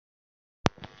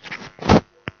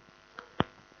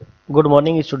Good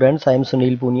morning, students. I am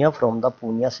Sunil Poonia from the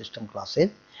Poonia system classes.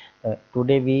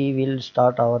 Today we will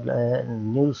start our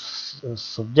new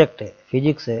subject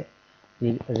physics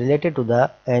related to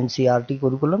the NCERT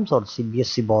curriculums or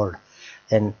CBSE board.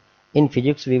 And in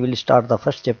physics we will start the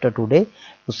first chapter today.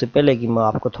 उससे पहले कि मैं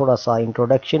आपको थोड़ा सा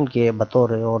introduction के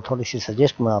बतौर और थोड़ी सी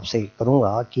सजेस्ट मैं आपसे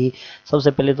करूँगा कि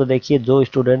सबसे पहले तो देखिए जो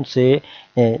स्टूडेंट्स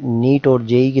नीट और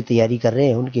जेई की तैयारी कर रहे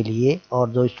हैं उनके लिए, और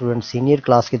जो स्टूडेंट सीनियर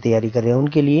क्लास की तैयारी कर रहे हैं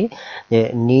उनके लिए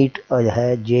नीट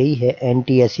है, जेई है,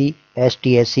 NTSE,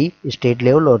 STSE स्टेट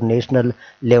लेवल और national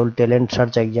level talent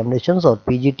search examinations, और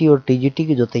PGT और TGT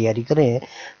की जो तैयारी कर रहे हैं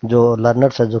जो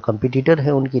लर्नर्स है, जो कंपटीटर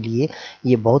है, उनके लिए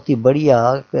ये बहुत ही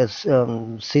बढ़िया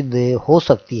सिद्ध हो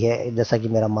सकती है, जैसा कि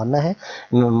मेरा मानना है।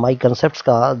 माय कंसेप्ट्स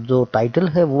का जो टाइटल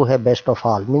है वो है बेस्ट ऑफ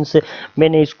ऑल, मीन्स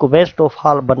मैंने इसको बेस्ट ऑफ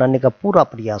ऑल बनाने का पूरा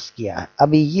प्रयास किया है।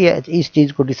 अभी ये इस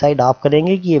चीज़ को डिसाइड आप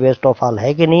करेंगे कि ये बेस्ट ऑफ ऑल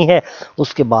है कि नहीं है,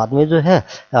 उसके बाद में जो है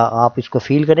आप इसको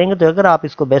फील करेंगे। तो अगर आप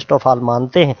इसको बेस्ट ऑफ ऑल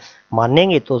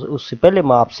मानेंगे तो उससे पहले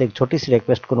मैं आपसे एक छोटी सी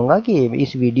रिक्वेस्ट करूंगा कि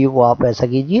इस वीडियो को आप ऐसा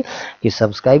कीजिए कि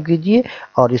सब्सक्राइब कीजिए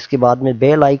और इसके बाद में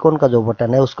बेल आइकॉन का जो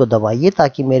बटन है उसको दबाइए,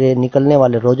 ताकि मेरे निकलने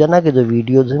वाले रोजाना के जो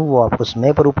वीडियोज़ हैं वो आपको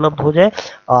समय पर उपलब्ध हो जाए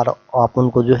और आप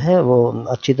उनको जो है वो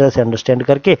अच्छी तरह से अंडरस्टैंड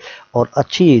करके और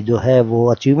अच्छी जो है वो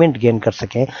अचीवमेंट गेन कर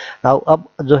सकें। अब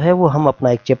जो है वो हम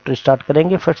अपना एक चैप्टर स्टार्ट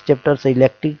करेंगे। फर्स्ट चैप्टर से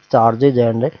electric charges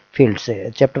and fields,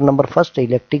 chapter number first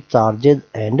electric charges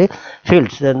and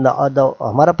fields.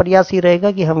 हमारा प्रयास ही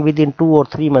रहेगा कि हम विद इन 2 और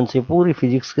 3 मंथ से पूरी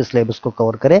फिजिक्स के सिलेबस को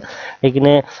कवर करें,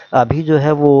 लेकिन अभी जो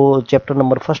है वो चैप्टर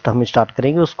नंबर फर्स्ट हम स्टार्ट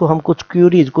करेंगे। उसको हम कुछ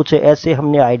क्यूरीज, कुछ ऐसे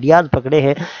हमने आइडियाज़ पकड़े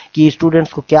हैं कि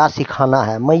स्टूडेंट्स को क्या सिखाना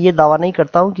है। मैं ये दावा नहीं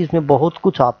करता हूँ कि इसमें बहुत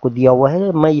कुछ आपको दिया हुआ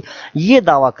है, मैं ये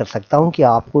दावा कर सकता हूँ कि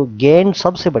आपको गेन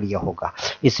सबसे बढ़िया होगा।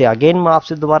 इसे अगेन मैं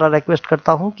आपसे दोबारा रिक्वेस्ट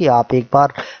करता हूँ कि आप एक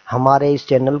बार हमारे इस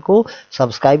चैनल को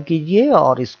सब्सक्राइब कीजिए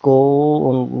और इसको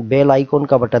बेल आइकॉन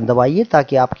का बटन दबाइए,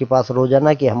 ताकि आपके पास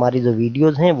रोजाना की हमारी जो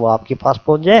वीडियोस हैं वो आपके पास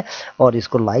पहुंच जाए, और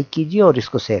इसको लाइक कीजिए और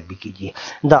इसको शेयर भी कीजिए।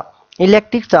 The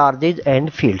electric charges and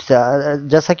fields,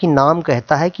 जैसा कि नाम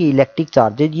कहता है कि इलेक्ट्रिक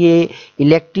चार्जेज ये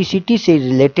इलेक्ट्रिसिटी से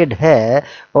रिलेटेड है,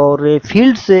 और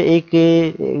फील्ड्स एक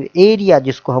एरिया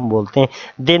जिसको हम बोलते हैं।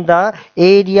 Then the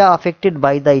area affected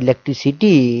by the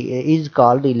electricity is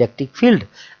called electric field.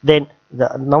 Then the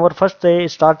number first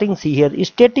starting see here,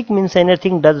 static means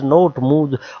anything does not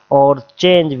move or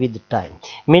change with time,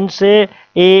 means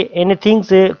anything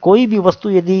से कोई भी वस्तु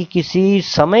यदि किसी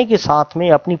समय के साथ में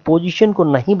अपनी पोजीशन को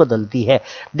नहीं बदलती है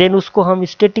देन उसको हम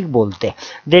स्टैटिक बोलते हैं।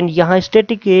 देन यहाँ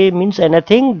static means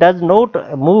anything does not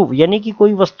move, यानी कि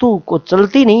कोई वस्तु को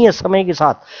चलती नहीं है समय के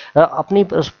साथ, अपनी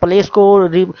प्लेस को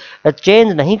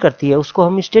चेंज नहीं करती है, उसको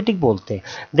हम स्टैटिक बोलते हैं।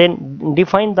 देन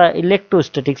डिफाइन द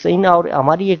इलेक्ट्रोस्टैटिक्स इन, और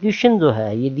हमारी इक्वेशन जो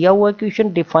है ये दिया हुआ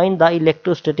equation, define the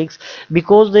electrostatics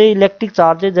because the electric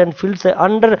charges and fields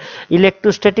under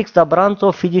electrostatics the branch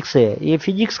of physics है। ये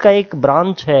फिजिक्स का एक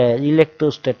ब्रांच है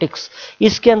इलेक्ट्रोस्टैटिक्स,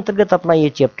 इसके अंतर्गत अपना ये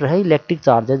चैप्टर है electric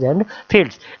charges and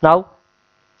fields. Now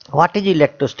what is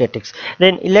electrostatics?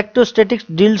 Then electrostatics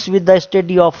deals with the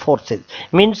study of forces,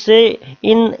 means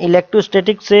in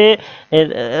electrostatics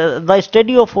the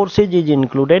study of forces is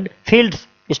included, fields,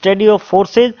 study of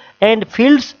forces and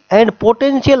fields and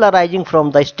potential arising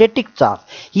from the static charge।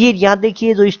 ये यहाँ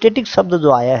देखिए जो static शब्द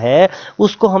जो आया है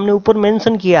उसको हमने ऊपर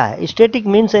मेंशन किया है। static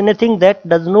means anything that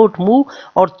does not move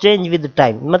or change with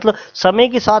time, मतलब समय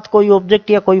के साथ कोई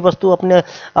ऑब्जेक्ट या कोई वस्तु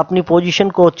अपनी पोजीशन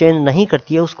को चेंज नहीं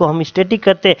करती है, उसको हम static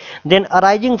कहते हैं। Then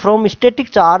arising from static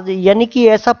charge, यानी कि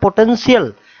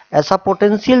ऐसा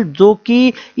पोटेंशियल जो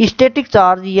कि स्टैटिक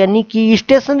चार्ज यानी कि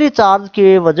स्टेशनरी चार्ज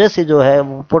के वजह से जो है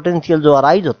पोटेंशियल जो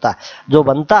अराइज होता है, जो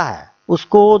बनता है,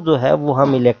 उसको जो है वो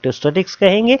हम इलेक्ट्रोस्टैटिक्स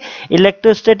कहेंगे।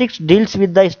 Electrostatics deals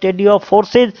with the study of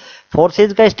forces,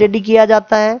 forces का स्टडी किया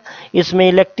जाता है, इसमें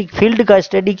इलेक्ट्रिक फील्ड का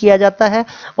स्टडी किया जाता है,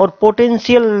 और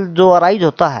पोटेंशियल जो अराइज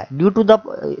होता है ड्यू टू द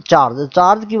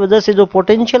चार्ज की वजह से जो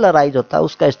पोटेंशियल अराइज होता है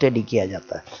उसका स्टडी किया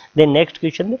जाता है। Then next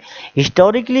question,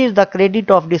 historically is the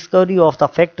credit of discovery of the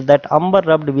fact that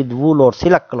Ambar rubbed with वूल और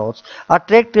silk clothes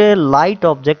attract light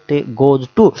object goes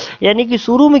to, यानी कि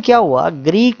शुरू में क्या हुआ,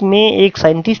 ग्रीक में एक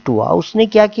साइंटिस्ट हुआ, उसने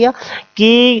क्या किया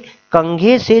कि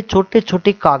कंघे से छोटे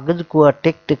छोटे कागज को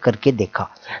अट्रैक्ट करके देखा।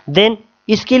 देन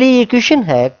इसके लिए इक्वेशन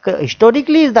है,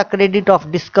 historically is the credit of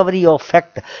discovery of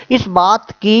fact, इस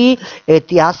बात की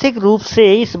ऐतिहासिक रूप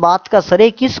से इस बात का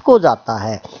श्रेय किसको जाता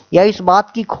है, या इस बात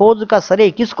की खोज का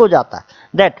श्रेय किसको जाता है,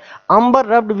 दैट अंबर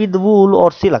रब्ड विद वूल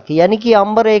और सिल्क, यानी कि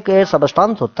अंबर एक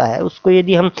सबस्टांस होता है, उसको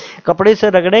यदि हम कपड़े से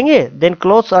रगड़ेंगे then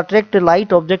clothes attract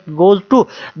light object goes to,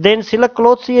 then silk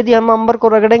cloth से यदि हम अंबर को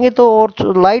रगड़ेंगे तो और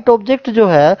लाइट ऑब्जेक्ट जो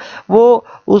है वो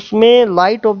उसमें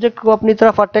लाइट ऑब्जेक्ट को अपनी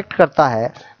तरफ अट्रैक्ट करता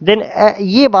है। देन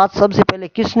ये बात सबसे पहले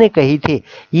किसने कही थी?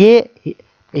 ये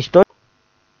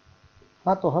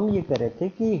हाँ, तो हम ये कह रहे थे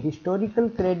कि हिस्टोरिकल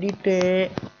क्रेडिट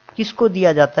किसको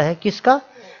दिया जाता है, किसका?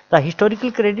 The historical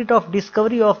credit of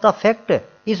discovery of the fact,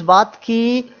 इस बात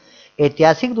की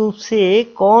ऐतिहासिक रूप से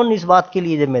कौन इस बात के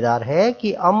लिए जिम्मेदार है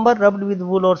कि अंबर रब्ड विद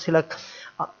वूल और सिल्क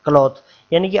क्लॉथ,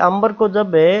 यानी कि अंबर को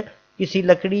जब किसी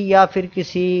लकड़ी या फिर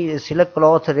किसी सिल्क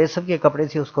क्लॉथ रेशम के कपड़े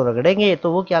से उसको रगड़ेंगे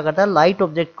तो वो क्या करता है, लाइट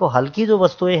ऑब्जेक्ट को, हल्की जो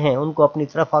वस्तुएं हैं उनको अपनी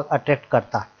तरफ अट्रैक्ट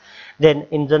करता है। देन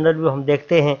इन जनरल भी हम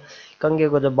देखते हैं कंगे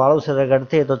को जब बालों से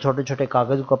रगड़ते हैं तो छोटे छोटे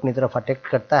कागज को अपनी तरफ अट्रैक्ट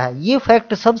करता है। ये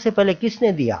फैक्ट सबसे पहले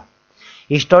किसने दिया?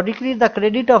 Historically the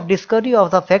credit of discovery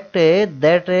of the fact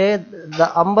that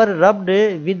the Ambar rubbed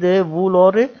with वूल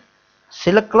और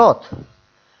silk cloth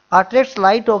attracts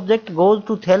light object goes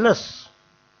to thallus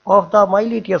of the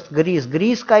माइलिटियस Greece.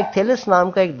 Greece का एक थैलस नाम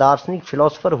का एक दार्शनिक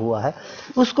फिलोसफर हुआ है,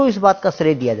 उसको इस बात का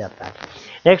श्रेय दिया जाता है।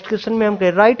 नेक्स्ट क्वेश्चन में हम कह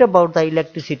right about the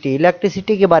electricity.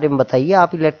 Electricity के बारे में बताइए,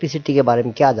 आप इलेक्ट्रिसिटी के बारे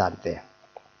में क्या जानते हैं,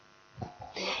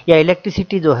 या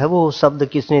इलेक्ट्रिसिटी जो है वो शब्द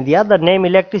किसने दिया? The name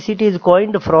electricity is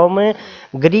coined from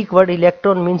Greek word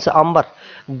electron means Ambar.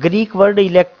 Greek word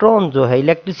electron जो है,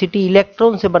 इलेक्ट्रिसिटी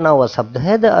इलेक्ट्रॉन से बना हुआ शब्द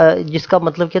है, जिसका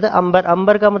मतलब क्या था? अंबर।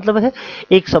 अंबर का मतलब है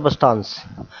एक सबस्टांस।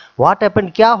 व्हाट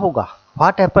हैपेंड, क्या होगा?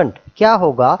 What happened, क्या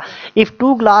होगा? If two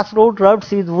glass rod rubbed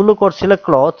with wool or silk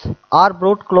cloth are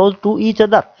brought close to each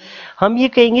other, हम ये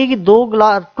कहेंगे कि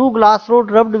two glass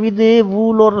rod rubbed with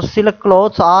wool or silk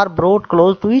cloth are brought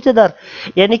close to each other,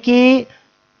 यानी कि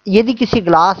यदि किसी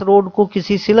glass rod को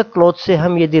किसी सिल्क क्लॉथ से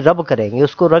हम यदि रब करेंगे,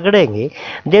 उसको रगड़ेंगे,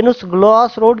 देन उस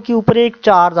ग्लास रोड के ऊपर एक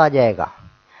चार्ज आ जाएगा,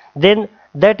 then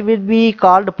that will be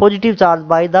called positive charge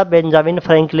by the Benjamin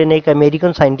Franklin, एक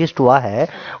अमेरिकन साइंटिस्ट हुआ है,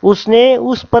 उसने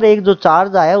उस पर एक जो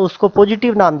चार्ज आया उसको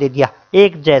पॉजिटिव नाम दे दिया,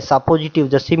 एक जैसा, पॉजिटिव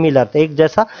जो सिमिलर, एक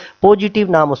जैसा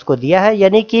पॉजिटिव नाम उसको दिया है।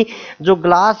 यानी कि जो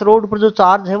ग्लास रोड पर जो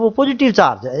चार्ज है वो पॉजिटिव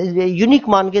चार्ज है, यूनिक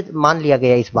मान लिया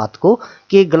गया इस बात को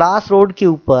कि ग्लास रोड के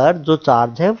ऊपर जो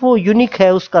चार्ज है वो यूनिक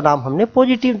है, उसका नाम हमने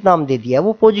पॉजिटिव नाम दे दिया,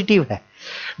 वो पॉजिटिव है।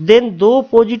 देन दो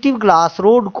पॉजिटिव ग्लास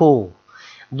रोड को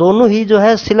दोनों ही जो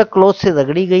है सिल्क क्लॉथ से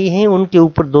रगड़ी गई हैं, उनके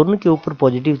ऊपर, दोनों के ऊपर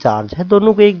पॉजिटिव चार्ज है,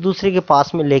 दोनों को एक दूसरे के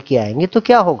पास में लेके आएंगे तो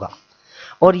क्या होगा?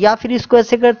 और या फिर इसको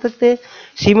ऐसे कर सकते हैं,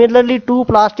 similarly two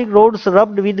plastic roads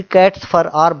rubbed with cats for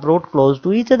are brought close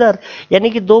to each other, यानी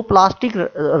कि दो प्लास्टिक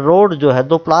रोड जो है,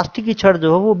 दो प्लास्टिक की छड़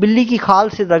जो है वो बिल्ली की खाल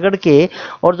से रगड़ के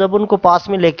और जब उनको पास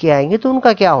में लेके आएंगे तो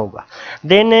उनका क्या होगा?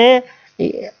 देन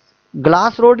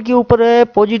ग्लास रोड के ऊपर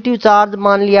पॉजिटिव चार्ज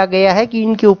मान लिया गया है कि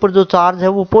इनके ऊपर जो चार्ज है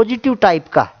वो पॉजिटिव टाइप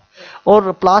का,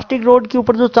 और प्लास्टिक रोड के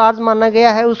ऊपर जो चार्ज माना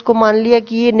गया है उसको मान लिया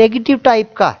कि ये नेगेटिव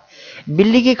टाइप का।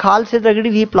 बिल्ली की खाल से रगड़ी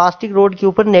हुई प्लास्टिक रोड के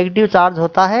ऊपर नेगेटिव चार्ज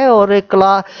होता है, और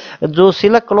जो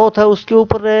सिल्क क्लॉथ है उसके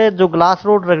ऊपर जो ग्लास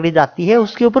रोड रगड़ी जाती है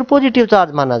उसके ऊपर पॉजिटिव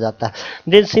चार्ज माना जाता है।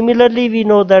 Then similarly we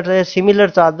know that similar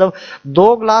charge, जब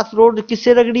दो ग्लास रोड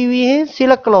किससे रगड़ी हुई है?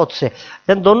 सिल्क क्लॉथ से,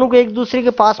 जब दोनों को एक दूसरे के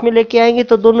पास में लेके आएंगे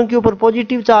तो दोनों के ऊपर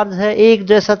पॉजिटिव चार्ज है, एक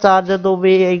जैसा चार्ज है, तो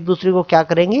वे एक दूसरे को क्या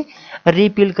करेंगे?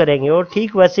 रिपील करेंगे। और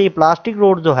ठीक वैसे ही प्लास्टिक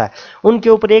रोड जो है उनके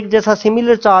ऊपर एक जैसा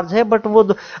सिमिलर चार्ज है, बट वो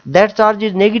that charge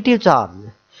is negative charge,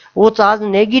 वो चार्ज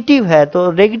नेगेटिव है,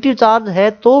 तो नेगेटिव चार्ज है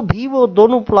तो भी वो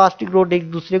दोनों प्लास्टिक रोड एक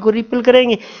दूसरे को रिपील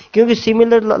करेंगे, क्योंकि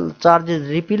सिमिलर चार्जेस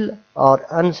रिपील और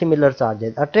अनसिमिलर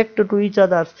charges attract to each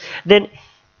other. Then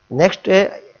next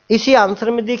इसी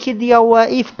आंसर में देखिए दिया हुआ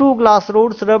है, if two glass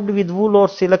roads rubbed with वूल और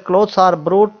silk clothes are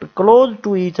brought close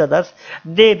to each others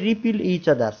they repeal each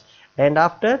others, and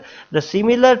after the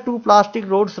similar two plastic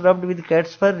rods rubbed with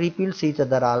cat's fur repels each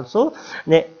other also.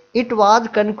 It was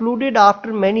concluded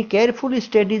after many careful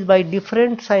studies by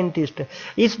different scientists.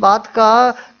 इस बात का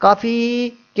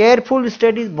काफी careful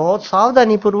studies, बहुत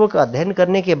सावधानी पूर्वक अध्ययन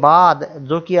करने के बाद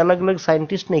जो कि अलग अलग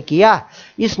साइंटिस्ट ने किया,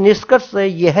 इस निष्कर्ष से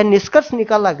यह निष्कर्ष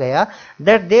निकाला गया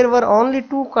that there were only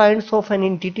two kinds of N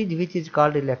entities which is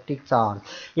called electric charge,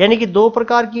 यानी कि दो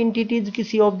प्रकार की एंटिटीज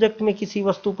किसी ऑब्जेक्ट में, किसी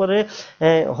वस्तु पर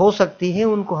हो सकती है,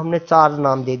 उनको हमने चार्ज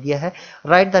नाम दे दिया है।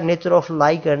 Right the nature of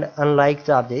like and unlike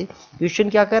charges. Question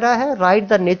क्या कह रहा है? Right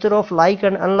the nature of like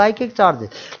and unlike charges.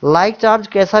 Like charge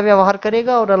कैसा व्यवहार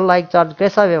करेगा और अनलाइक चार्ज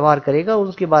कैसा व्यवहार करेगा,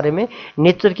 उसके बारे में,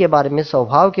 नेचर के बारे में,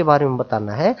 स्वभाव के बारे में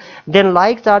बताना है। Then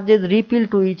like charges repeal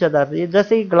to each other,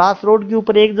 जैसे ग्लास रोड के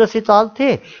ऊपर एक जैसे चार्ज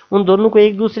थे, उन दोनों को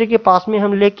एक दूसरे के पास में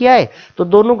हम लेके आए तो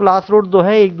दोनों ग्लास रोड जो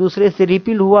है एक दूसरे से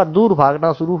रिपील हुआ, दूर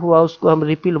भागना शुरू हुआ, उसको हम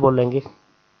रिपील बोलेंगे।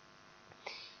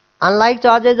 Unlike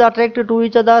charges attract to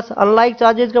each others. Unlike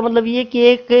charges का मतलब ये कि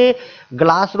एक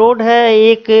ग्लास रोड है,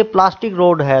 एक प्लास्टिक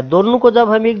रोड है, दोनों को जब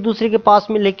हम एक दूसरे के पास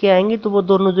में लेके आएंगे तो वो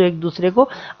दोनों जो एक दूसरे को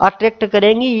अट्रैक्ट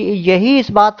करेंगी, यही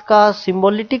इस बात का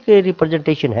सिंबोलिटिक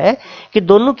रिप्रेजेंटेशन है कि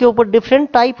दोनों के ऊपर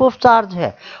डिफरेंट टाइप ऑफ चार्ज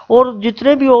है, और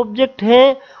जितने भी ऑब्जेक्ट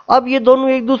हैं अब ये दोनों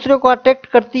एक दूसरे को अट्रैक्ट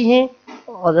करती हैं,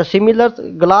 और सिमिलर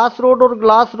ग्लास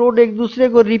रोड एक दूसरे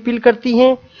को रिपील करती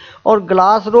हैं, और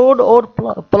ग्लास रोड और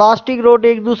प्लास्टिक रोड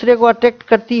एक दूसरे को अट्रैक्ट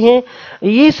करती हैं।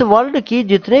 इस वर्ल्ड की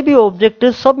जितने भी ऑब्जेक्ट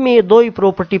सब में ये दो ही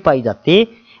प्रॉपर्टी पाई जाती है।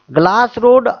 ग्लास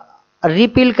रोड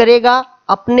रिपील करेगा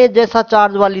अपने जैसा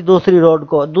चार्ज वाली दूसरी रोड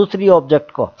को, दूसरी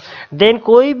ऑब्जेक्ट को। देन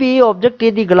कोई भी ऑब्जेक्ट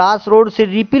यदि ग्लास रोड से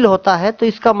रिपील होता है तो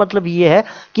इसका मतलब ये है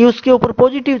कि उसके ऊपर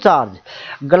positive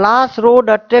charge. Glass rod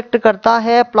attract करता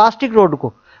है प्लास्टिक रोड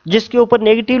को जिसके ऊपर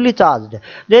नेगेटिवली चार्ज है।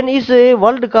 देन इस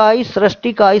वर्ल्ड का, इस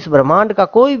सृष्टि का, इस ब्रह्मांड का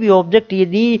कोई भी ऑब्जेक्ट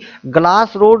यदि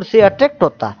ग्लास रोड से अट्रैक्ट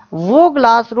होता है, वो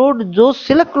ग्लास रोड जो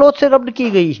सिल्क क्लॉथ से रब्ड की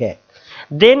गई है,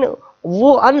 देन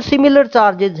वो अनसिमिलर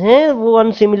चार्जेज हैं, वो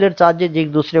अनसिमिलर चार्जेज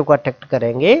एक दूसरे को अट्रैक्ट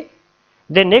करेंगे।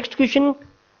 Then next question,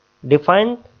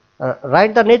 define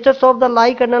write the natures of the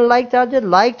like and unlike charges.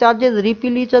 Like charges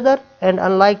repel each other and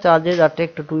unlike charges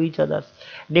attract to each other.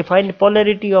 Define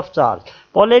polarity of charge.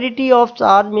 Polarity of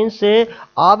charge means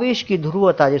आवेश की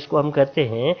ध्रुवता जिसको हम कहते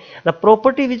हैं। The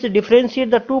property which differentiate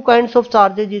the two kinds of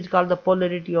charges is called the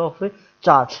polarity of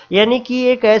charge. यानी कि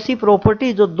एक ऐसी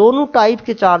प्रॉपर्टी जो दोनों टाइप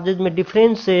के चार्जेज में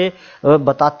डिफरेंस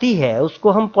बताती है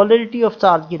उसको हम polarity of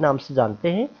charge के नाम से जानते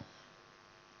हैं।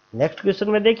 नेक्स्ट क्वेश्चन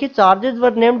में देखिए, charges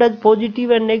were named as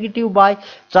positive and negative bye.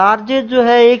 Charges जो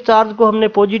है, एक चार्ज को हमने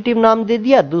पॉजिटिव नाम दे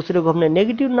दिया, दूसरे को हमने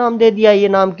नेगेटिव नाम दे दिया। ये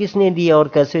नाम किसने दिए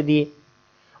और कैसे दिए?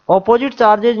 ऑपोजिट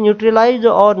चार्जेज न्यूट्रलाइज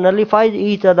और नलिफाइज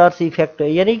ईच अदर्स इफेक्ट।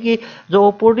 यानी कि जो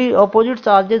ऑपोजिट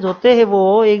चार्जेज होते हैं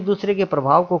वो एक दूसरे के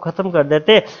प्रभाव को खत्म कर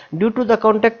देते हैं due to the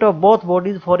contact of both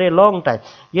bodies for a long time.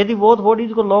 यदि बोथ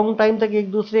बॉडीज को लॉन्ग टाइम तक एक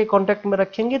दूसरे कॉन्टेक्ट में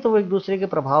रखेंगे तो वो एक दूसरे के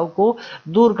प्रभाव को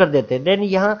दूर कर देते हैं। देन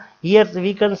यहाँ हियर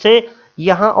वी कैन से,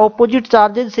 यहाँ ऑपोजिट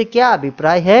चार्जेज से क्या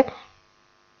अभिप्राय है?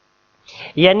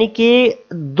 यानी कि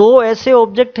दो ऐसे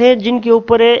ऑब्जेक्ट हैं जिनके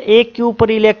ऊपर एक के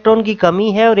ऊपर इलेक्ट्रॉन की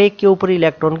कमी है और एक के ऊपर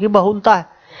इलेक्ट्रॉन की बहुलता है।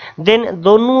 देन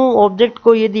दोनों ऑब्जेक्ट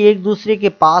को यदि एक दूसरे के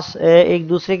पास, एक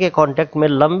दूसरे के कांटेक्ट में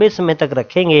लंबे समय तक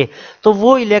रखेंगे तो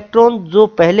वो इलेक्ट्रॉन जो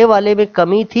पहले वाले में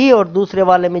कमी थी और दूसरे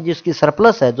वाले में जिसकी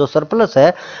सरप्लस है, जो सरप्लस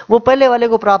है वो पहले वाले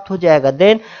को प्राप्त हो जाएगा।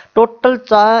 देन टोटल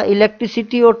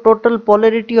इलेक्ट्रिसिटी और total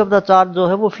polarity of the charge जो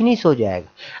है वो फिनिश हो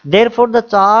जाएगा। Therefore the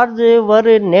charge were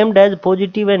named as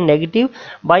positive and negative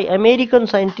bye American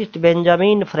scientist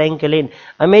Benjamin Franklin.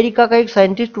 America का एक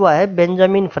साइंटिस्ट हुआ है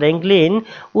बेंजामिन फ्रैंकलिन,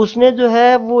 उसने जो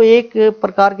है वो एक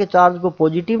प्रकार के चार्ज को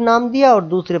पॉजिटिव नाम दिया और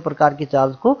दूसरे प्रकार के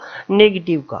चार्ज को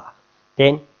नेगेटिव कहा।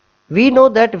 Then we know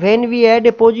that when we add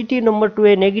a positive number to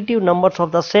a negative numbers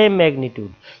of the same magnitude,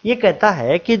 ये कहता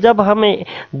है कि जब हमें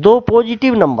दो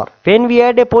positive number, when we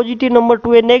add a positive number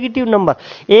to a negative number,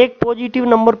 एक positive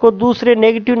number को दूसरे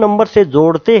नेगेटिव नंबर से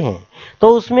जोड़ते हैं तो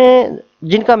उसमें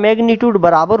जिनका मैग्नीट्यूड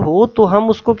बराबर हो तो हम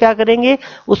उसको क्या करेंगे,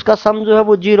 उसका सम जो है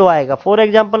वो जीरो आएगा। फॉर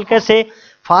एग्जाम्पल कैसे,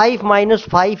 5 -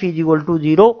 5 =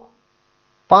 0,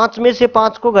 5 में से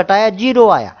 5 को घटाया 0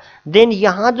 आया। देन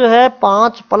यहाँ जो है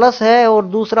 5 प्लस है और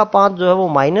दूसरा 5 जो है वो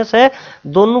माइनस है,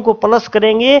 दोनों को प्लस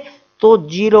करेंगे तो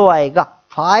 0 आएगा।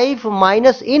 5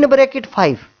 माइनस इन ब्रैकेट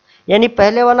 5, यानी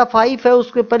पहले वाला 5 है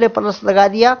उसके पहले प्लस लगा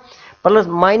दिया, प्लस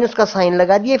माइनस का साइन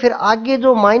लगा दिया, फिर आगे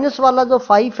जो माइनस वाला जो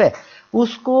 5 है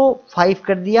उसको 5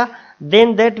 कर दिया।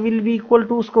 Then that will be equal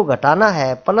to, उसको घटाना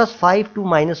है, +5 to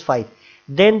 -5,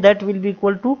 then that will be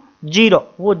equal to 0,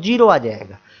 वो 0 आ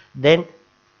जाएगा। देन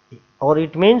और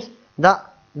it means the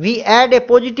we add a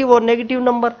positive और नेगेटिव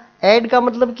नंबर। ऐड का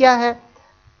मतलब क्या है,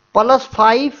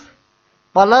 +5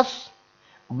 plus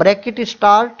bracket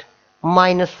start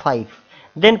 -5,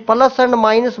 then plus and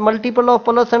minus, multiple of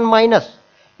plus and minus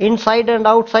inside and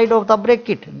outside of the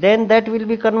bracket, then that will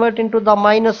be converted into the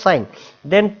minus sign,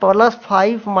 then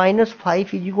 +5 -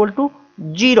 5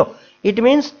 = 0. It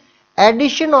means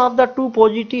addition of the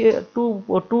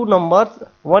two numbers,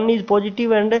 one is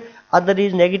positive and other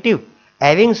is negative,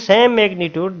 having same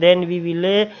magnitude, then we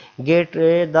will get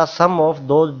the sum of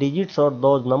those digits or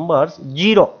those numbers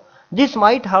 0. This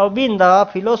might have been the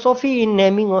philosophy in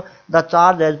naming the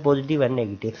charge as positive and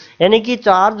negative. यानी कि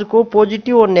charge को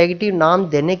positive और negative नाम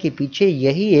देने के पीछे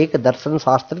यही एक दर्शन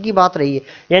शास्त्र की बात रही है,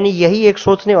 यानी यही एक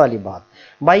सोचने वाली बात।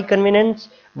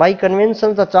 By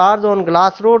convention the charge on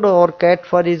glass rod और cat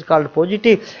for is called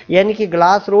positive, यानी कि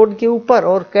ग्लास रोड के ऊपर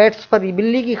और कैट्स पर,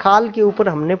 बिल्ली की खाल के ऊपर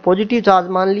हमने पॉजिटिव चार्ज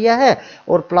मान लिया है,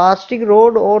 और प्लास्टिक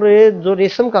रोड और जो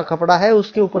रेशम का कपड़ा है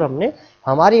उसके ऊपर हमने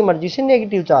हमारी मर्जी से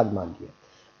नेगेटिव चार्ज मान लिया।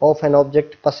 of an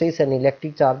object possess an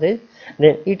electric charges,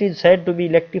 then it is said to be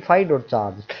electrified or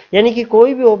charged। यानी कि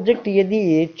कोई भी ऑब्जेक्ट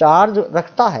यदि चार्ज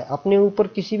रखता है, अपने ऊपर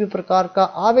किसी भी प्रकार का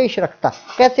आवेश रखता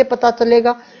है, कैसे पता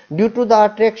चलेगा? ड्यू टू द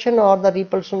अट्रैक्शन और the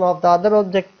repulsion of the other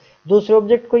object. दूसरे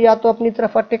ऑब्जेक्ट को या तो अपनी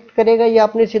तरफ अट्रैक्ट करेगा या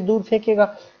अपने से दूर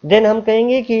फेंकेगा। देन हम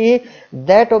कहेंगे कि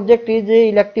दैट ऑब्जेक्ट इज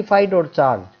इलेक्ट्रिफाइड और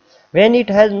charge. When it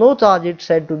has no charge, it's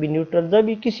said to be neutral। जब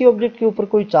किसी ऑब्जेक्ट के ऊपर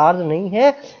कोई चार्ज नहीं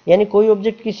है, यानी कोई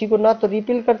ऑब्जेक्ट किसी को ना तो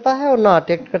रिपेल करता है और ना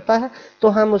अट्रैक्ट करता है, तो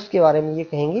हम उसके बारे में ये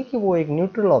कहेंगे कि वो एक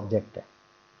न्यूट्रल ऑब्जेक्ट है।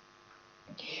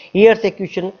 Here's a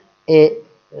question, a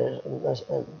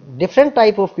different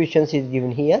type of questions is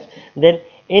given here। Then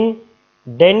in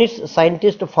Danish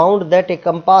scientist found that a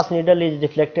compass needle is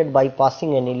deflected by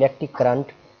passing an electric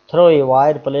current through a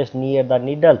wire placed near the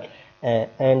needle,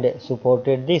 and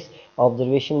supported this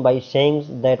observation by saying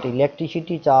that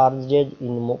electricity charges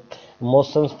in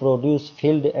motions produce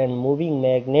field and moving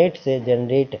magnets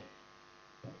generate।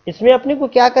 इसमें अपने को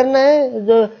क्या करना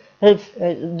है?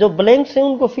 जो blanks हैं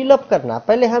उनको fill up करना।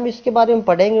 पहले हम इसके बारे में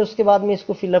पढ़ेंगे, उसके बाद में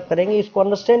इसको फिलअप करेंगे, इसको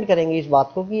अंडरस्टैंड करेंगे इस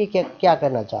बात को कि ये क्या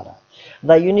करना चाह रहा है।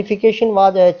 The unification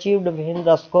was achieved when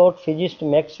the Scottish physicist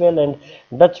Maxwell and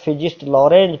Dutch physicist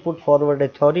Lorentz put forward a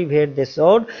theory where they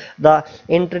showed the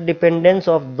interdependence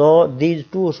of these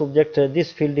two subjects।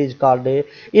 This field is called a।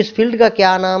 इस field का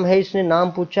क्या नाम है? इसने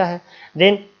नाम पूछा है।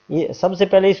 Then ये सबसे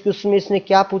पहले इस क्वेश्चन में इसने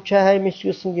क्या पूछा है, हम इस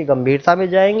क्वेश्चन की गंभीरता में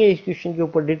जाएंगे, इस क्वेश्चन के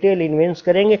ऊपर डिटेल इन्वेंस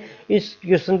करेंगे, इस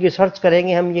क्वेश्चन की सर्च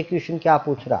करेंगे हम ये क्वेश्चन क्या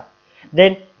पूछ रहा।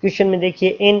 देन क्वेश्चन में देखिए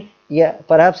इन या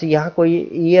परहैप्स यहाँ कोई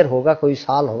ईयर होगा, कोई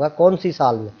साल होगा, कौन सी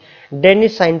साल में?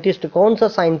 डेनिश साइंटिस्ट, कौन सा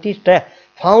साइंटिस्ट है?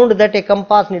 Found that A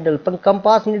compass needle.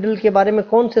 Compass needle के बारे में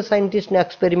कौन से साइंटिस्ट ने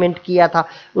एक्सपेरिमेंट किया था,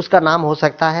 उसका नाम हो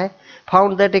सकता है।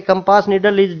 Found that A compass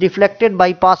needle is deflected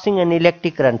by passing an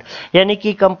electric current. यानी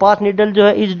कि कंपास निडल जो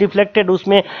है इज डिफ्लेक्टेड,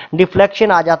 उसमें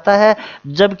डिफ्लेक्शन आ जाता है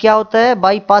जब क्या होता है?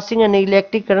 By passing an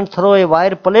electric current through a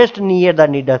wire placed near the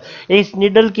needle. इस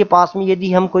निडल के पास में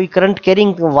यदि हम कोई करंट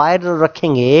कैरिंग वायर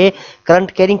रखेंगे,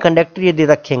 करंट कैरिंग कंडक्टर यदि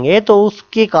रखेंगे, तो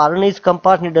उसके कारण इस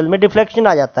कंपास निडल में डिफ्लेक्शन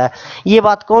आ जाता है। ये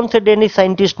बात कौन से डेनिश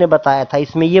साइंटिस्ट ने बताया था,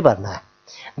 इसमें ये भरना है।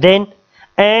 Then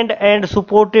and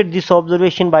supported this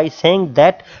observation by saying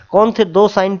that कौन से दो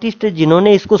साइंटिस्ट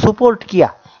जिन्होंने इसको सपोर्ट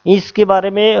किया, इसके बारे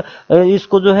में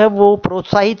इसको जो है वो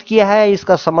प्रोत्साहित किया है,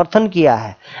 इसका समर्थन किया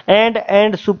है।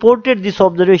 And supported this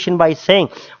observation by saying,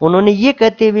 उन्होंने ये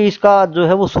कहते हुए इसका जो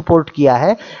है वो सपोर्ट किया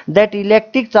है that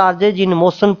electric charges in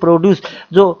motion produce.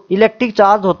 जो इलेक्ट्रिक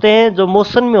चार्ज होते हैं, जो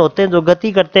मोशन में होते हैं, जो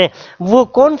गति करते हैं, वो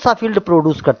कौन सा फील्ड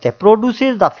प्रोड्यूस करते हैं?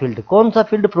 Produces the field. कौन सा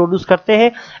फील्ड प्रोड्यूस करते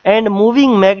हैं? And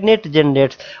moving magnet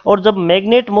generates. और जब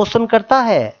मैग्नेट मोशन करता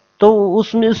है तो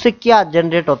उसमें उससे क्या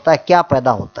जनरेट होता है, क्या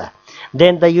पैदा होता है?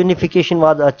 Then the unification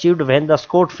was achieved when the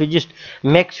Scottish physicist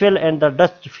Maxwell and the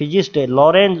Dutch physicist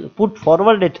Lorentz put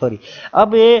forward a theory।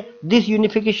 अब this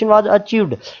unification was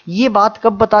achieved, ये बात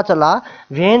कब पता चला?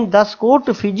 When the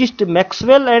Scottish physicist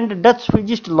Maxwell and Dutch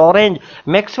physicist Lorentz।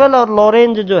 Maxwell और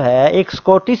Lorentz जो है, एक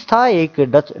स्कॉटिश था, एक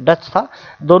डच था,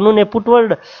 दोनों ने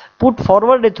put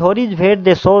forward a theory where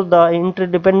they show the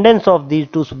interdependence of these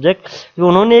two subjects।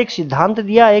 उन्होंने एक सिद्धांत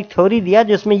दिया, एक थ्योरी दिया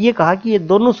जिसमें ये कहा कि ये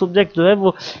दोनों सब्जेक्ट जो है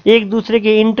वो एक दूसरे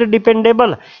के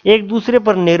इंटरडिपेंडेबल, एक दूसरे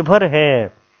पर निर्भर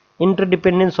है।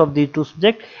 Interdependence of the to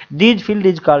subject. These field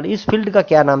is called. इस फील्ड का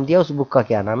क्या नाम दिया, उस बुक का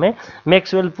क्या नाम है?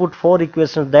 Maxwell put 4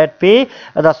 equations that play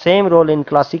the same role in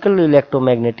classical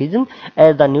electromagnetism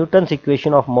as the Newton's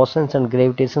equation of motions and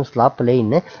gravitation law play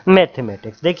in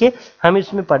mathematics. देखिए हम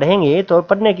इसमें पढ़ेंगे तो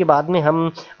पढ़ने के बाद में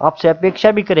हम आपसे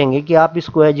अपेक्षा भी करेंगे कि आप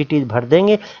इसको एज इट इज भर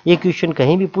देंगे। ये क्वेश्चन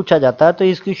कहीं भी पूछा जाता है तो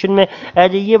इस क्वेश्चन में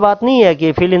एज ये बात नहीं है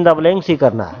कि फिल इन द ब्लैंक्स ही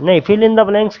करना है, नहीं, फिल इन द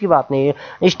ब्लैंक्स की बात नहीं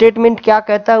है। स्टेटमेंट क्या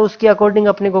कहता है उसके अकॉर्डिंग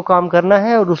अपने को काम करना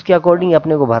है और उसके अकॉर्डिंग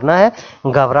अपने को भरना है,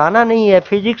 घबराना नहीं है।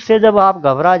 फिजिक्स से जब आप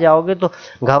घबरा जाओगे तो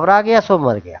घबरा गया सो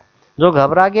मर गया, जो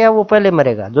घबरा गया वो पहले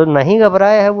मरेगा, जो नहीं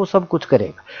घबराया है वो सब कुछ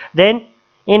करेगा। देन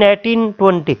इन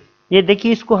 1820, ये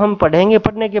देखिए इसको हम पढ़ेंगे,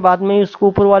 पढ़ने के बाद में इसको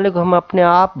ऊपर वाले को हम अपने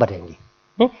आप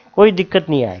भरेंगे, कोई दिक्कत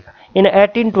नहीं आएगा। इन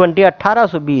 1820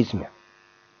 1820 में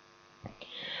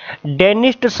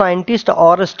डेनिश साइंटिस्ट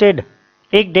ऑरस्टेड,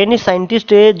 एक डेनिश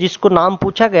साइंटिस्ट जिसको नाम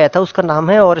पूछा गया था उसका नाम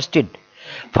है ऑरस्टेड,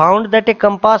 found that a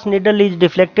compass needle is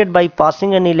deflected by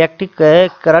passing an electric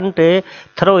current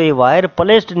through a wire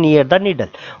placed near the needle।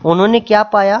 उन्होंने क्या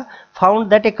पाया? Found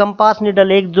that A compass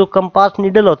needle, एक जो कंपास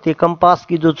निडल होती है, कंपास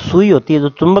की जो सुई होती है, जो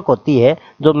चुंबक होती है,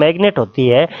 जो मैग्नेट होती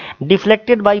है,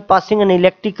 deflected by passing an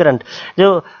electric current,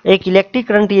 जो एक इलेक्ट्रिक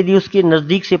करंट यदि उसके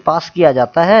नज़दीक से पास किया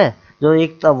जाता है जो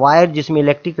एक वायर जिसमें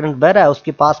इलेक्ट्रिक करंट बह रहा है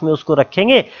उसके पास में उसको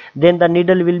रखेंगे, then the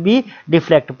needle will be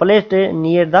deflect, placed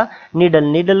near the needle,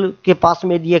 needle के पास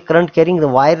में ये करंट कैरिंग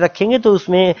वायर रखेंगे तो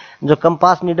उसमें जो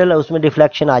कंपास नीडल है उसमें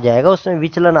डिफ्लेक्शन आ जाएगा, उसमें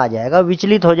विचलन आ जाएगा,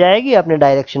 विचलित हो जाएगी, अपने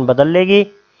डायरेक्शन बदल लेगी।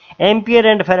 Ampere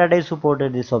and Faraday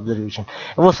supported this observation.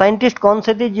 वो साइंटिस्ट कौन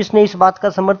से थे जिसने इस बात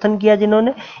का समर्थन किया,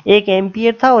 जिन्होंने, एक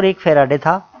एम्पियर था और एक फैराडे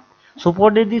था।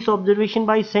 supported this observation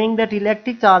by saying that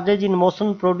electric charges in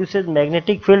motion produces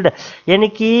magnetic field, यानी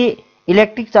कि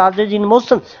इलेक्ट्रिक चार्जेज इन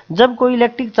मोशन, जब कोई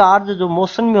इलेक्ट्रिक चार्ज जो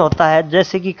मोशन में होता है,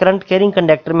 जैसे कि करंट कैरिंग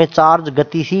कंडक्टर में चार्ज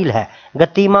गतिशील है,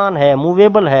 गतिमान है,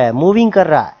 मूवेबल है, मूविंग कर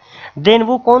रहा है, देन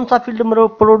वो कौन सा फील्ड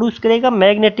प्रोड्यूस करेगा,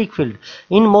 magnetic field.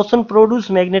 In motion produce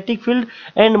magnetic field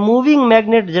and moving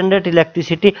magnet generate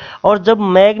electricity. और जब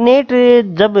मैग्नेट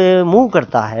जब मूव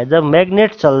करता है, जब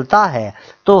मैग्नेट चलता है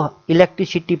तो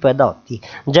इलेक्ट्रिसिटी पैदा होती है।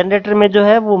 जनरेटर में जो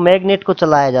है वो मैग्नेट को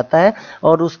चलाया जाता है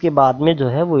और उसके बाद में जो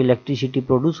है वो इलेक्ट्रिसिटी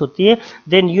प्रोड्यूस होती है।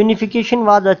 देन यूनिफिकेशन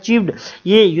वाज अचीव्ड,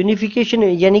 ये यूनिफिकेशन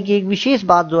यानी कि एक विशेष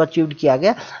बात जो अचीव्ड किया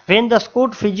गया, when the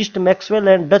Scott physicist Maxwell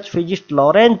and Dutch physicist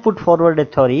Lorentz put forward A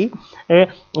theory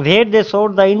where they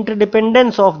showed the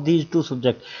interdependence of these two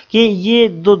subject, कि ये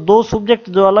दो सब्जेक्ट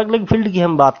जो अलग अलग फील्ड की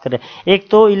हम बात करें, एक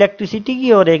तो इलेक्ट्रिसिटी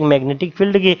की और एक मैग्नेटिक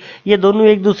फील्ड की, ये दोनों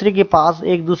एक दूसरे के पास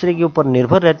एक दूसरे के ऊपर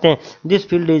निर्भर रहते हैं। This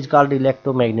field is called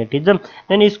electromagnetism.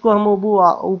 Then इसको हम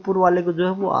ऊपर वाले को जो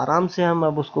है वो आराम से हम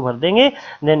अब उसको भर देंगे।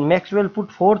 Then Maxwell put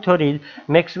 4 theories,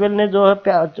 Maxwell ने जो है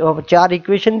 4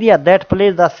 इक्वेशन दिया, that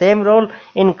plays the same role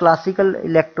in classical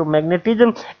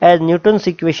electromagnetism as Newton's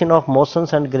equation of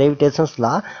motions and ग्रेविटेशंस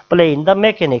law play in the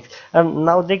mechanics.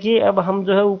 Now देखिए, अब हम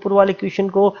जो है ऊपर वाले क्वेश्चन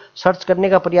को सर्च करने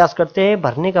का प्रयास करते हैं,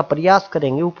 भरने का प्रयास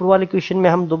करेंगे। ऊपर वाले क्वेश्चन में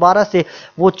हम दोबारा से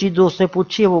वो चीज जो उसने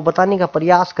पूछी है वो बताने का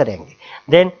प्रयास करेंगे।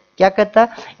 देन क्या कहता है,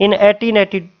 इन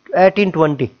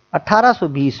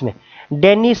 1820 में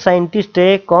डेनिश साइंटिस्ट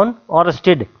कौन,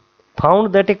 ऑरस्टेड, found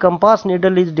that A compass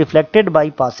needle is deflected by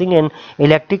passing an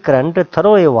electric current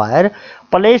through a wire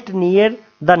placed near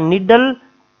the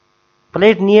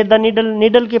needle,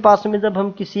 needle के पास में जब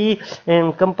हम किसी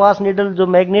कंपास नीडल जो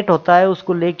मैग्नेट होता है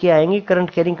उसको लेके आएंगे करंट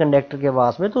कैरिंग कंडक्टर के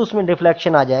पास में, तो उसमें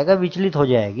डिफ्लेक्शन आ जाएगा, विचलित हो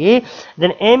जाएगी।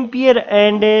 Then ampere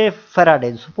and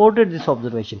Faraday supported this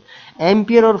observation.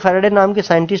 Ampere और फैराडे नाम के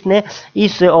साइंटिस्ट ने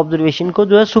इस ऑब्जर्वेशन को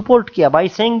जो है सपोर्ट किया बाय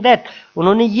सेइंग दैट,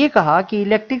 उन्होंने ये कहा कि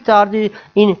electric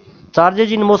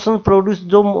charges in motion produce,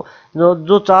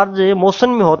 जो चार्ज मोशन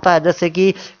में होता है, जैसे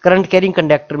कि करंट कैरिंग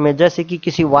कंडक्टर में, जैसे कि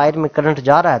किसी वायर में करंट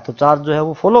जा रहा है तो चार्ज जो है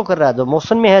वो फॉलो कर रहा है, जो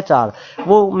मोशन में है चार्ज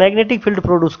वो मैग्नेटिक फील्ड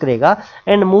प्रोड्यूस करेगा।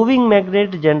 And moving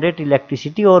magnet generate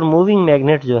electricity, और मूविंग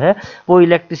मैग्नेट जो है वो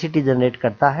इलेक्ट्रिसिटी जनरेट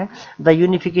करता है। The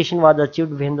unification was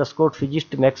achieved when the Scott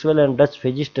physicist Maxwell and Dutch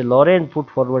physicist Lorentz put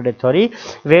forward A theory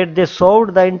where they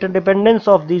showed the interdependence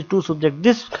of these two subject.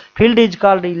 This field is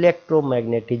called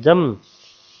electromagnetism.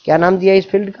 क्या नाम दिया इस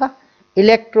field का,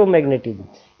 electromagnetism.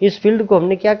 इस field को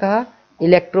हमने क्या कहा,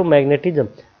 electromagnetism.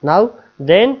 Now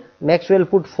then Maxwell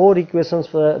put 4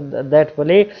 equations that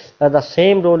play the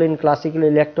same role in classical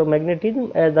electromagnetism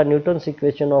as the Newton's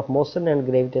equation of motion and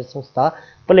gravitation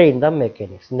play in the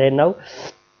mechanics. Then now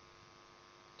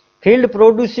field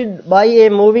produced by a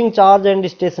moving charge and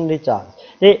stationary charge,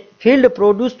 a field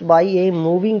produced by a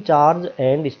moving charge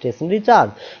and stationary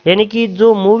charge, यानी कि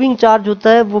जो moving charge होता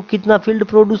है वो कितना field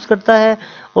produce करता है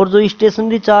और जो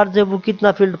स्टेशनरी चार्ज है वो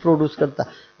कितना फील्ड प्रोड्यूस करता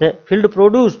है। Field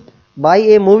produced by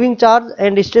a moving charge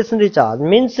and stationery charge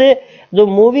means जो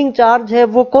मूविंग चार्ज है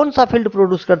वो कौन सा फील्ड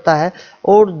प्रोड्यूस करता है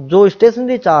और जो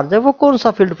स्टेशनरी चार्ज है वो कौन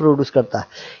सा फील्ड प्रोड्यूस करता है।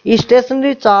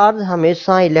 स्टेशनरी चार्ज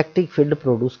हमेशा इलेक्ट्रिक फील्ड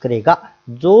प्रोड्यूस करेगा,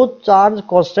 जो चार्ज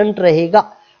कांस्टेंट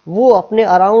रहेगा वो अपने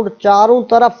अराउंड चारों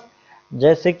तरफ,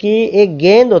 जैसे कि एक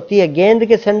गेंद होती है, गेंद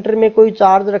के सेंटर में कोई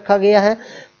चार्ज रखा गया है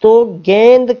तो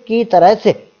गेंद की तरह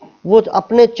से वो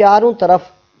अपने चारों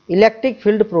तरफ इलेक्ट्रिक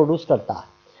फील्ड प्रोड्यूस करता है।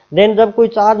 देन जब कोई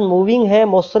चार्ज मूविंग है,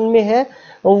 मोशन में है,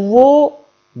 वो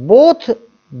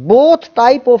both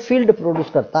type of field produce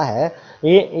करता है,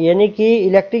 यानी कि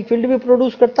इलेक्ट्रिक फील्ड भी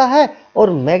प्रोड्यूस करता है और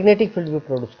मैग्नेटिक फील्ड भी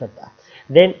प्रोड्यूस करता है।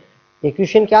 देन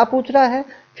इक्वेशन क्या पूछ रहा है,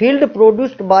 field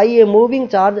produced by a moving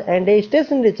charge and a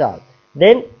stationary charge,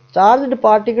 then charged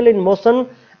particle in motion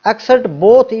exert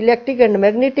both electric and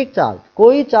magnetic charge.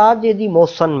 कोई चार्ज यदि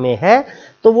मोशन में है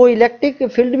तो वो इलेक्ट्रिक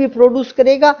फील्ड भी प्रोड्यूस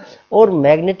करेगा और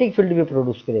मैग्नेटिक फील्ड भी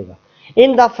प्रोड्यूस करेगा।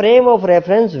 In the frame of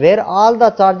reference where all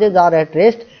the charges are at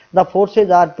rest the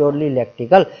forces are purely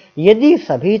electrical. यदि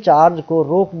सभी चार्ज को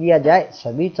रोक दिया जाए,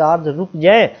 सभी चार्ज रुक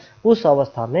जाए, उस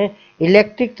अवस्था में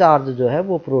इलेक्ट्रिक चार्ज जो है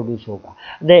वो प्रोड्यूस होगा।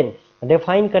 Then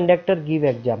define conductor, give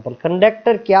example.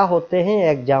 Conductor क्या होते हैं,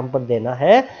 एग्जाम्पल देना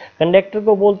है। कंडक्टर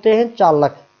को बोलते हैं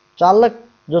चालक। चालक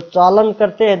जो चालन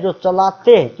करते हैं, जो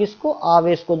चलाते हैं किसको,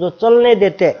 आवेश को, जो चलने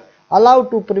देते हैं, अलाउ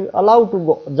टू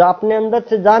गो, जो अपने अंदर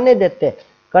से जाने देते हैं।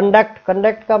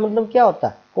 कंडक्ट का मतलब क्या होता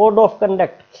है, कोड ऑफ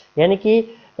कंडक्ट, यानी कि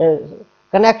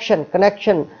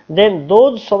connection. Then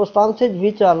those substances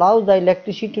which allow the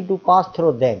electricity to pass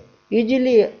through them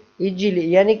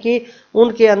easily, यानी कि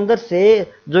उनके अंदर से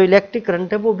जो इलेक्ट्रिक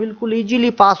करंट है वो बिल्कुल इजीली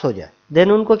पास हो जाए,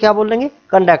 देन उनको क्या बोलेंगे,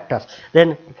 conductors.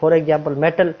 Then for example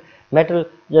metal,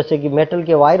 जैसे कि मेटल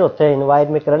के वायर होते हैं, इन वायर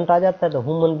में करंट आ जाता है, तो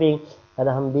ह्यूमन बीइंग,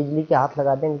 अगर हम बिजली के हाथ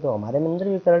लगा देंगे तो हमारे अंदर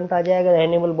भी करंट आ जाएगा।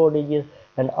 Animal bodies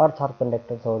and earth are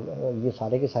conductors, और ये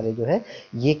सारे के सारे जो है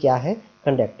ये क्या है,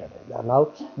 कंडक्टर है। नाउ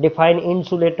डिफाइन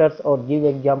इंसुलेटर्स और गिव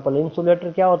एग्जांपल।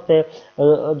 इंसुलेटर क्या होते हैं,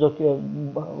 जो कि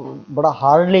बड़ा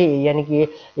हार्डली, यानी कि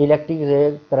इलेक्ट्रिक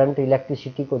करंट,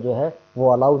 इलेक्ट्रिसिटी को जो है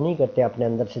वो अलाउ नहीं करते अपने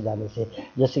अंदर से जाने से।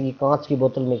 जैसे कि कांच की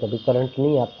बोतल में कभी करंट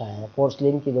नहीं आता है,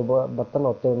 पोर्सलिन के जो बर्तन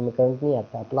होते हैं उनमें करंट नहीं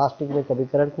आता है, प्लास्टिक में कभी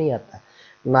करंट नहीं आता है,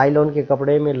 नायलॉन के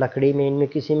कपड़े में, लकड़ी में, इनमें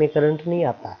किसी में करंट नहीं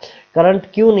आता है। करंट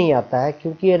क्यों नहीं आता है,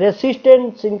 क्योंकि ये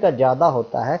रेसिस्टेंस इनका ज़्यादा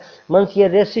होता है, मीन्स ये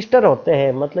रेसिस्टर होते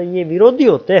हैं, मतलब ये विरोधी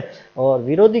होते हैं। और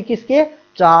विरोधी किसके,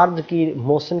 चार्ज की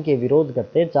मोशन के विरोध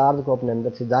करते हैं, चार्ज को अपने अंदर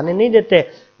से जाने नहीं देते।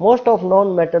 Most of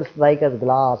non metals like as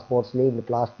glass, porcelain,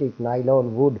 plastic,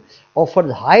 nylon, would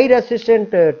offer high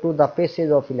resistant to the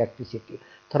passage of electricity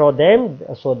through them,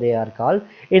 so they are called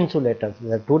insulators.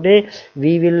 Today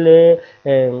we will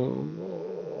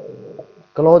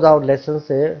close our lessons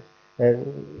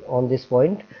on this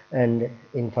point, and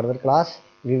in further class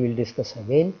we will discuss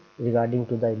again regarding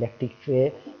to the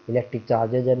electric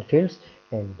charges and fields.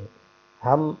 and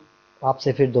हम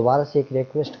आपसे फिर दोबारा से एक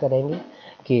request करेंगे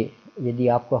कि यदि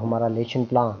आपको हमारा लेसन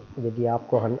प्लान, यदि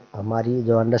आपको हमारी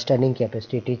जो अंडरस्टैंडिंग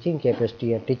कैपेसिटी, टीचिंग कैपेसिटी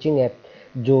है, टीचिंग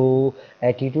जो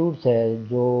एटीट्यूड्स है,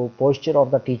 जो पोस्चर ऑफ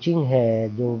द टीचिंग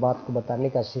है, जो बात को बताने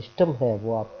का सिस्टम है,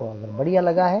 वो आपको अगर बढ़िया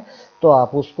लगा है तो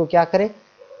आप उसको क्या करें,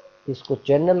 इसको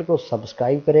चैनल को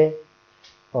सब्सक्राइब करें।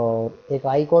 और एक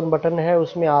आइकॉन बटन है,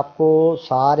 उसमें आपको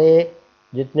सारे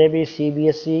जितने भी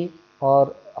CBSE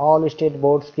और ऑल स्टेट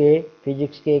बोर्ड्स के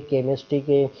फिजिक्स के, केमिस्ट्री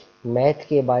के, मैथ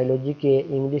के, बायोलॉजी के,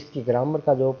 इंग्लिश की ग्रामर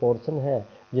का जो पोर्शन है,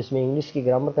 जिसमें इंग्लिश की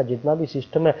ग्रामर का जितना भी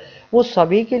सिस्टम है वो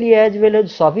सभी के लिए, एज वेल एज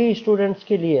सभी स्टूडेंट्स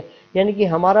के लिए। यानी कि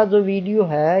हमारा जो वीडियो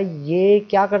है ये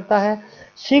क्या करता है,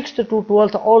 6th to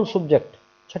 12th all subject,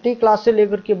 Chhathi class से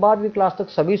लेकर के 12वीं क्लास तक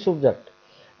सभी सब्जेक्ट।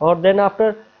 और देन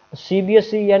आफ्टर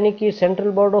CBSE यानी कि central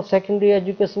board of secondary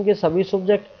education के सभी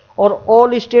सब्जेक्ट, और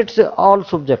ऑल स्टेट से ऑल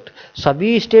सब्जेक्ट,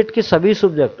 सभी स्टेट के सभी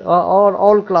सब्जेक्ट, और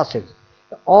all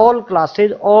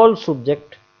classes all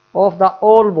subject of the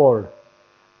all board,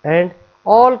 and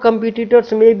all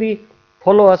competitors में भी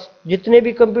फॉलो अस। जितने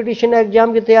भी कंपटीशन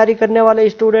एग्जाम की तैयारी करने वाले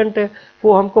स्टूडेंट हैं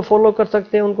वो हमको फॉलो कर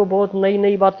सकते हैं, उनको बहुत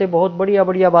नई बातें, बहुत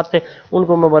बढ़िया बातें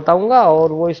उनको मैं बताऊंगा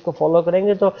और वो इसको फॉलो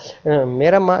करेंगे। तो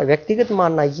मेरा व्यक्तिगत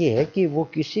मानना ये है कि वो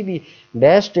किसी भी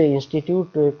बेस्ट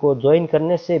इंस्टीट्यूट को ज्वाइन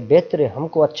करने से बेहतर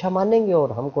हमको अच्छा मानेंगे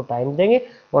और हमको टाइम देंगे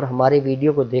और हमारे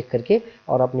वीडियो को देख करके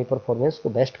और अपनी परफॉर्मेंस को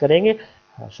बेस्ट करेंगे।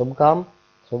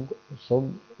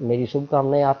 मेरी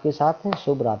शुभकामनाएं आपके साथ हैं।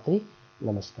 शुभ रात्रि,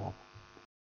 नमस्कार।